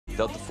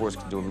Delta Force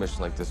can do a mission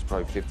like this in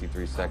probably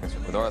 53 seconds.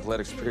 With our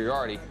athletic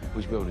superiority,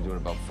 we should be able to do it in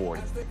about 40.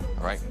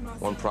 All right?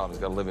 One problem, he's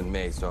got to live in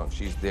May, so if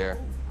she's there,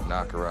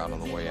 knock her out on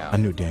the way out. I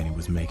knew Danny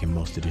was making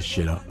most of this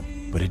shit up,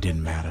 but it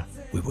didn't matter.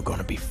 We were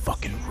gonna be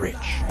fucking rich.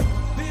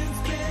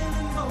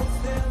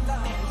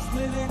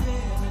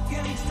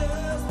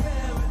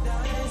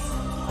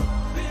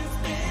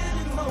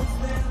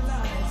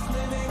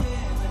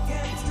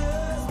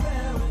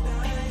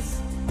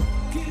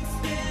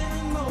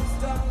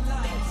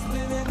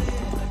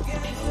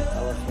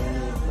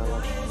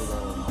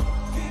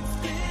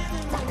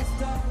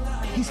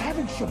 He's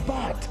having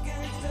Shabbat.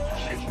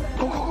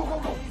 Go, go, go, go,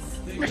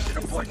 go. Mission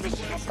abort,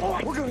 mission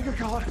abort. We're gonna get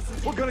caught.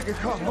 We're gonna get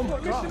caught. Oh my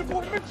God. Mission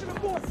abort, mission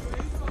abort.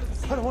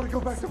 I don't want to go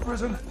back to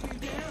prison.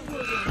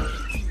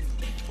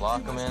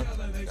 Lock him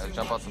in. Gotta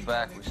jump out the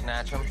back. We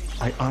snatch him.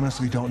 I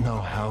honestly don't know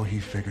how he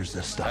figures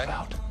this stuff Okay.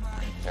 out.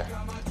 Yeah.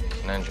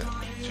 Ninja.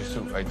 It's your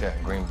suit right there.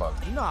 Green bug.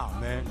 Nah,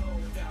 man.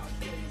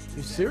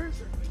 You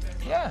serious?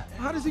 Yeah.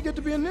 How does he get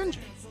to be a ninja?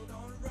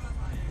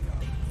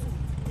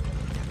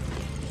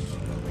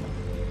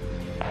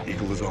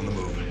 Eagle is on the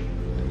move.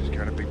 He's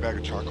carrying a big bag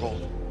of charcoal.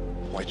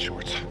 White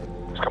shorts.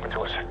 He's coming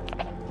to us.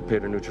 Prepare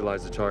to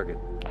neutralize the target.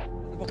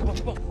 Come on, come on,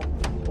 come on.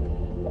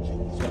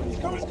 He's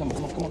coming. Come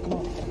on, come on, come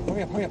on.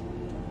 Hurry up, hurry up.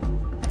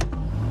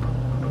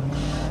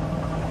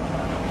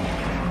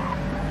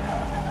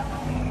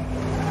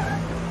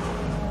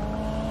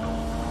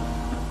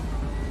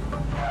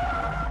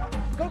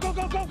 Go, go,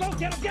 go, go, go!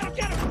 Get him, get him,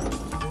 get him!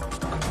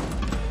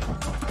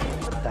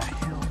 What the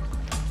hell?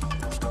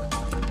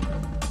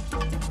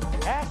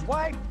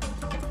 Asswipe!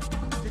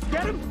 Did you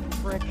get him?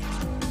 Frick.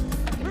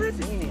 Where is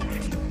he?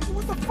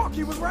 What the fuck?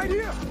 He was right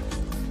here.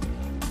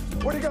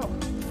 Where'd he go?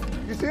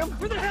 You see him?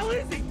 Where the hell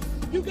is he?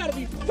 You gotta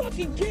be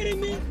fucking kidding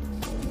me!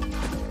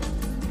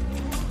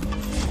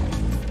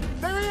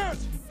 There he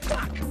is!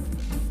 Fuck!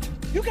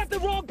 You got the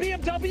wrong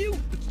BMW?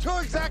 Two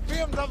exact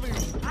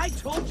BMWs. I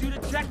told you to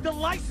check the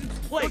license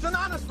It plate! was an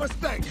honest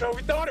mistake. So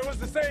we thought it was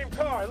the same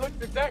car. It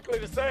looked exactly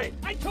the same.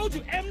 I told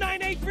you,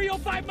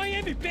 M98305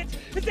 Miami, bitch!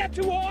 Is that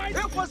too hard?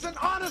 It was an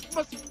honest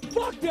mistake.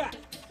 Fuck that!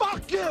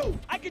 Fuck you!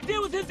 I can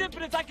deal with his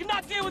impotence, I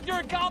cannot deal with your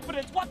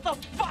incompetence! What the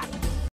fuck?